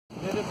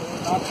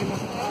So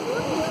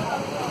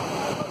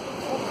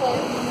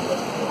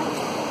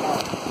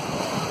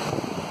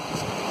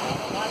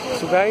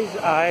guys,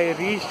 I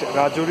reached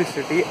Rajouri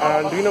city,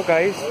 and do you know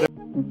guys,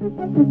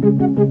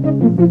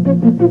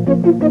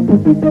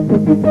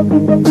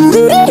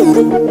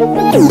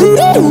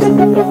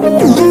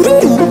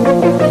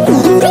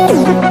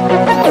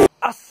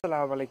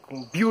 Assalamu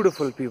alaikum,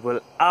 beautiful people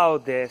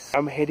out there.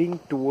 I'm heading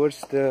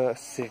towards the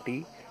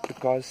city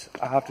because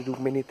I have to do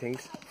many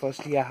things.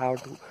 Firstly, I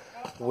have to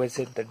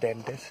visit the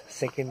dentist.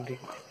 Secondly,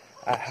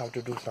 I have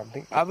to do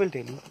something. I will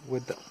tell you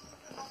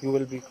you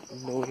will be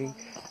knowing.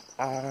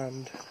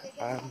 And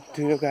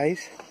do you know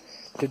guys,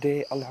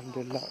 today,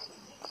 alhamdulillah,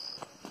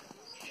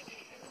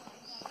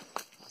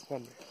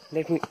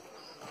 let me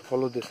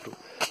follow this through.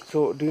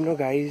 So do you know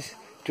guys,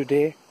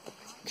 today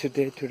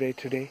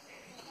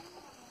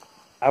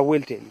I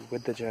will tell you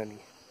with the journey.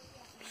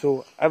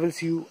 So I will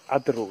see you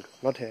at the road,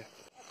 not here.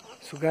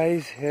 So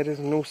guys, here is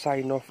no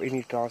sign of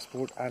any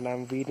transport and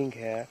I'm waiting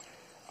here.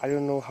 I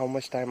don't know how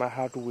much time I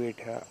have to wait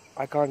here.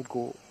 I can't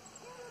go,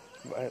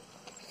 but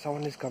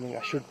someone is coming.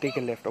 I should take a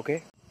left,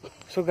 okay?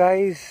 So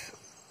guys,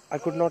 I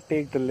could not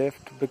take the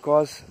lift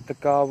because the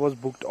car was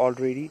booked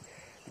already.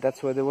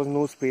 That's why there was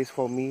no space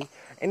for me.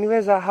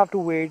 Anyways, I have to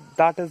wait.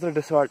 That is the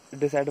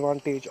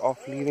disadvantage of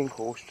leaving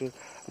hostel,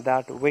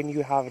 that when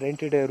you have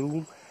rented a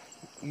room,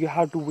 you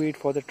have to wait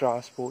for the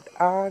transport.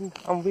 And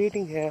I'm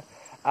waiting here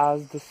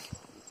as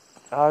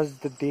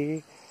the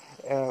day,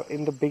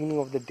 in the beginning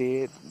of the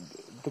day,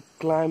 the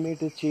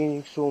climate is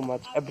changing so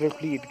much.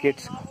 Abruptly it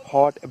gets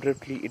hot,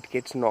 abruptly it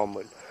gets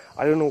normal.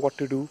 I don't know what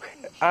to do.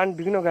 And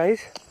do you know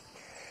guys,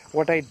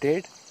 what I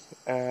did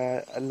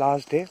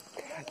last day?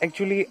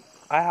 Actually,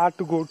 I had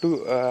to go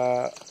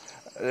to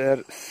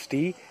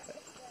city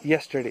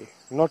yesterday,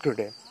 not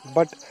today,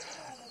 but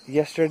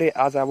yesterday,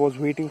 as I was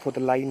waiting for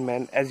the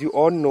lineman. As you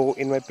all know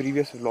in my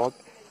previous vlog,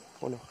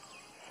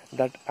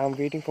 that I'm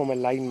waiting for my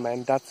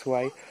lineman. That's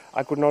why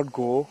I could not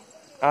go.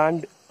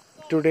 And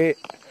today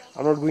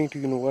I'm not going to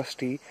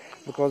university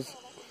because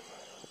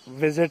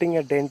visiting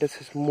a dentist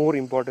is more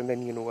important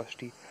than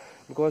university.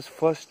 Because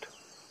first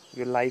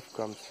your life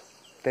comes,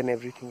 then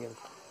everything else.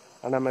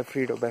 And I'm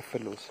afraid of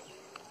buffaloes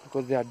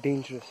because they are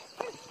dangerous,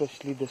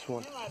 especially this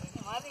one.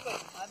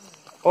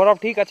 और आप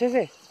ठीक अच्छे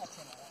से?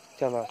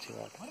 चलो अच्छी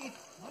बात।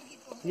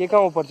 ये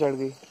कहाँ ऊपर चढ़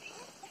गई?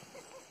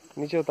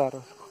 नीचे उतारो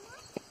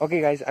उसको। Okay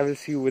guys, I will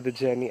see you with the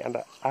journey and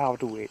I have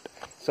to wait.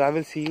 So I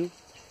will see you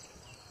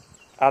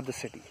at the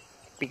city.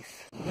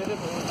 Peace.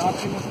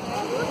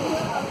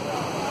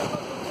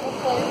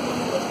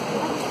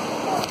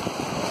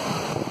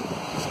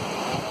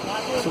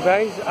 So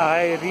guys,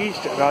 I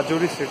reached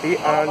Rajouri city,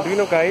 and do you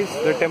know guys,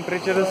 the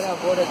temperature is,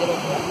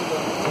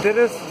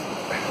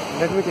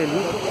 let me tell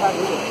you,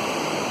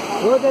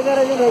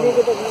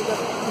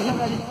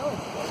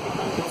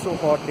 it's so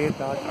hot day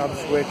that I'm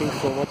sweating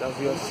so much. As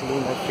you are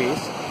seeing my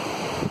face,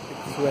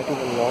 it's sweating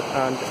a lot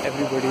and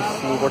everybody is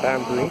seeing what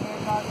I'm doing.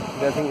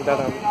 They think that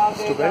I'm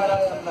stupid.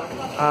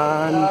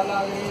 And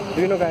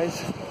do you know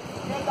guys,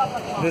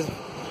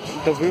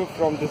 the view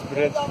from this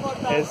bridge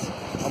is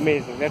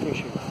amazing. Let me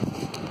show you.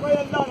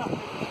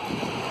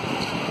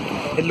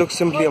 It looks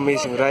simply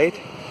amazing, right?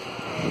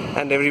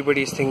 And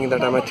everybody is thinking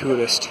that I'm a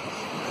tourist.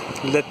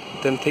 Let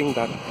them think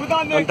that.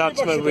 And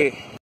that's my way.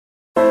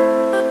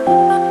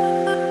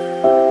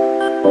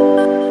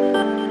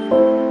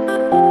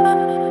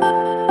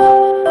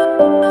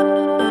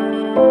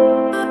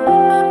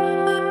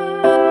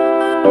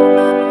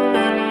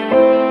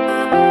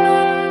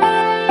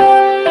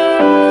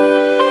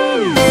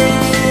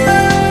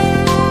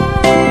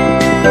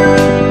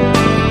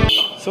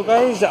 So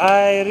guys,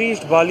 I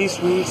reached Bali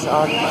Sweets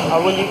and I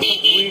will eat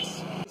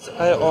some sweets.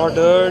 I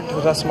ordered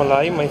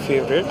rasmalai, my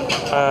favorite,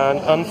 and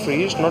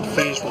unfreezed, not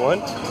freezed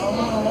one.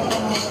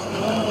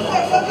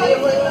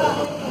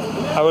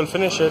 I will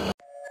finish it.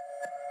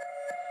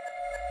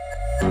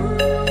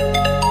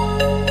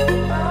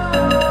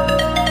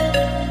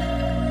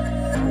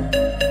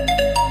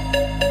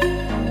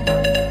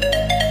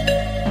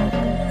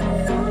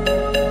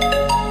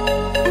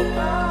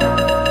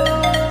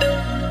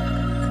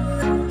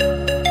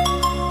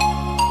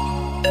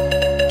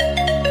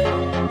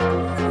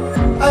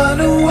 I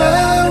know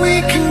where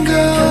we can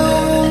go.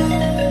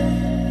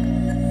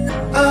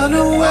 I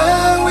know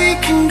where we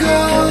can go.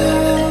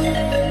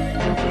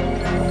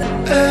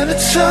 And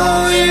it's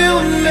all you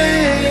and me.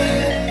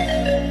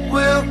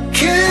 We'll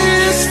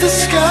kiss the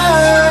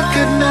sky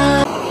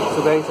goodnight.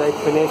 So guys, I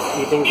finished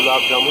eating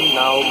gulab jamun.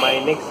 Now my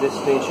next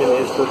destination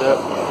is to the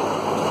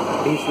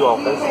DC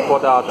office for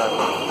the Aadhaar.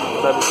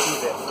 So I will see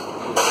there.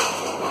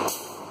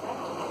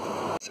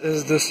 This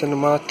is the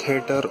cinema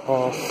theatre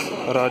of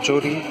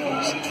Rajouri.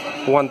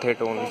 One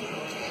theatre only,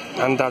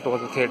 and that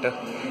was the theatre.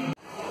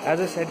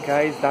 As I said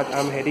guys, that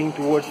I'm heading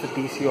towards the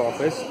DC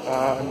office,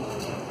 and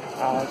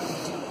as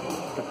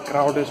the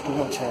crowd is too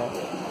much here,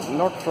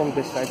 not from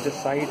this side,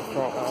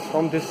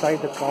 from this side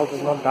the crowd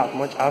is not that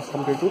much as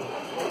compared to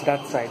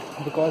that side,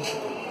 because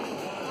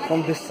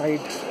from this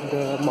side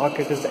the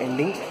market is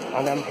ending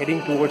and I'm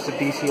heading towards the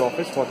DC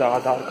office for the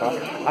Aadhaar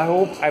card. I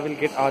hope I will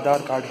get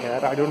Aadhaar card here.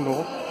 I don't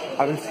know.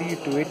 I will see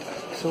to it.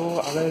 So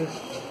I will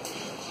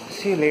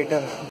see you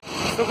later.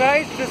 So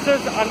guys, this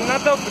is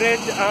another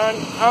bridge and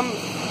I'm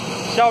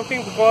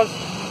shouting because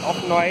of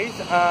noise,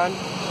 and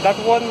that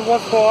one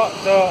was for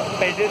the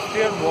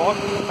pedestrian walk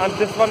and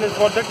this one is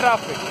for the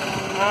traffic.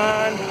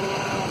 And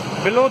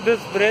below this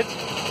bridge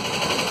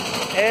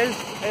is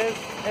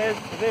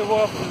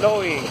river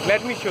flowing.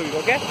 Let me show you,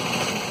 okay?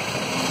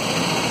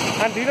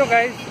 And you know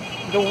guys,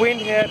 the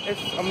wind here is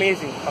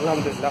amazing,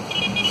 alhamdulillah.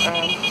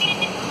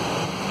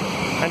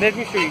 And let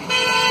me show you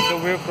the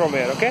view from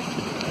here, okay?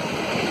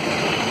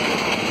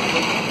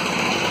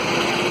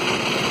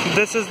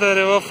 This is the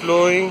river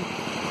flowing.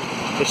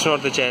 It's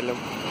not the Jhelum.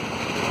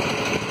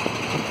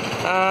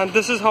 And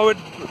this is how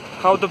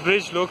the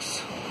bridge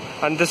looks.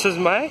 And this is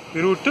my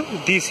route to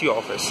DC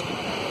office.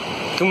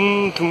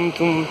 Tum tum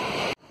tum.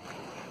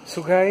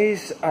 So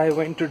guys, I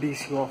went to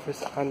DC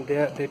office and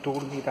there they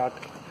told me that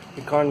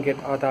you can't get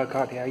Aadhaar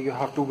card here. You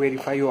have to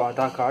verify your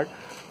Aadhaar card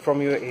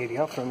from your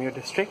area, from your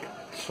district.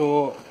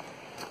 So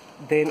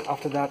then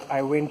after that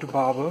I went to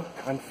barber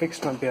and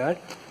fixed my beard.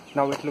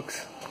 Now it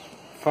looks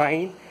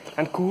fine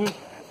and cool.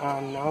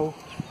 And now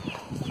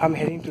I'm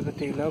heading to the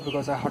tailor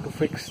because I have to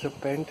fix the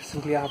pen.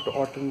 Simply I have to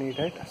alternate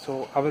it.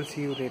 So I will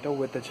see you later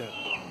with the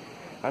journey.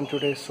 And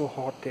today is so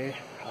hot day.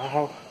 I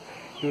have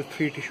used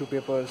 3 tissue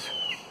papers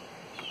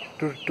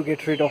to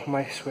get rid of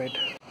my sweat.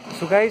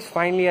 So guys,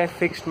 finally I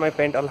fixed my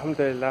pen,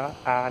 alhamdulillah,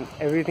 and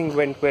everything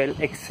went well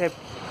except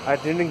I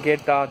didn't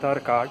get the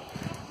Aadhaar card.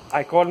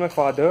 I called my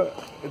father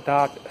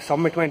that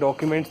submit my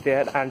documents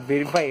there and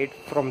verify it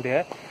from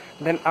there.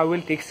 Then I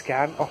will take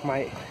scan of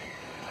my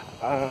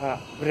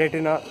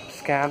retina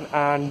scan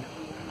and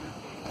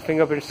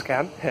fingerprint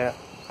scan here,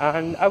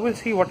 and I will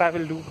see what I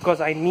will do because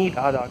I need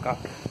Aadhaar card.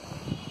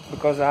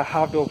 Because I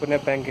have to open a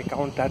bank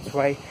account, that's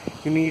why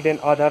you need an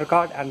Aadhaar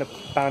card and a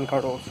PAN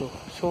card also.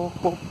 So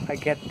hope I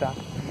get that.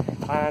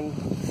 And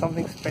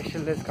something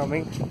special is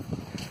coming,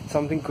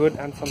 something good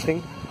and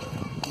something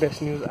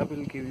best news I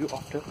will give you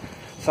after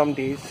some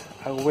days.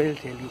 I will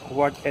tell you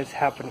what is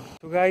happening.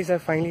 So guys, I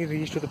finally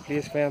reached to the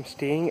place where I'm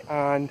staying,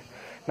 and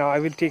now I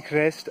will take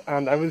rest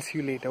and I will see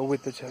you later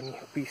with the journey.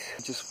 Peace.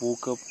 I just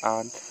woke up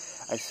and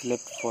I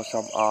slept for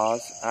some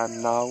hours,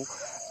 and now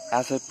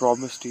as I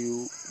promised to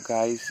you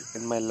guys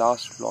in my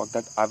last vlog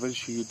that I will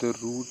show you the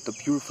route, the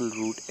beautiful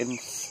route in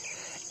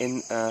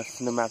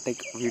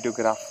cinematic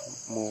videograph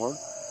mode.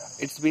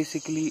 It's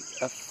basically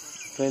a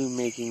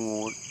filmmaking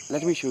mode.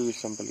 Let me show you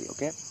simply,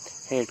 okay?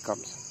 Here it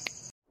comes.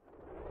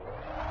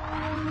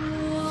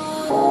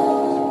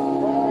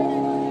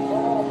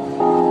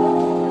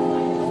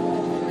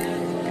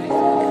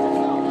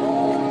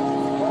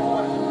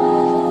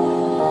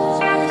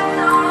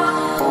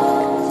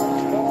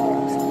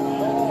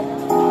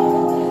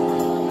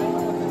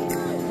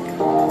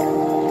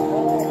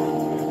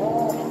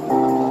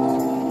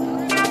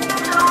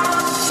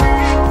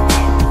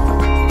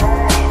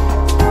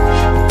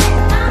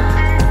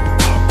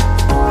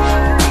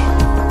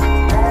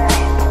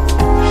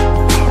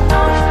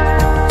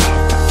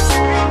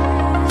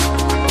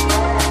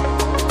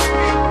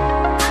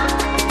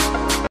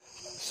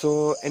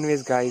 So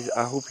anyways guys,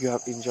 I hope you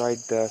have enjoyed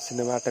the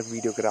cinematic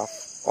videograph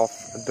of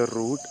the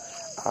route,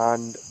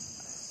 and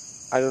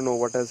I don't know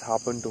what has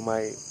happened to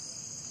my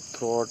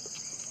throat.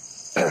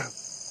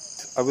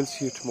 I will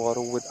see you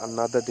tomorrow with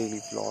another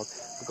daily vlog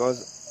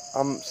because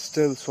I'm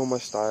still so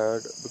much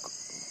tired.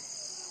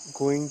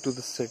 Going to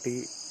the city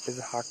is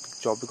a hectic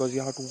job because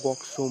you have to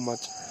walk so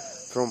much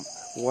from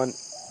one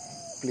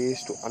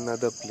place to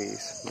another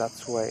place.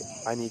 That's why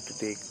I need to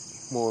take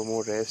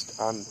more rest,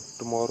 and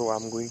tomorrow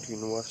I'm going to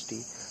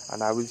university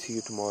and I will see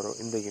you tomorrow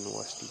in the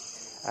university.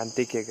 And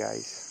take care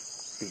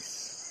guys. Peace.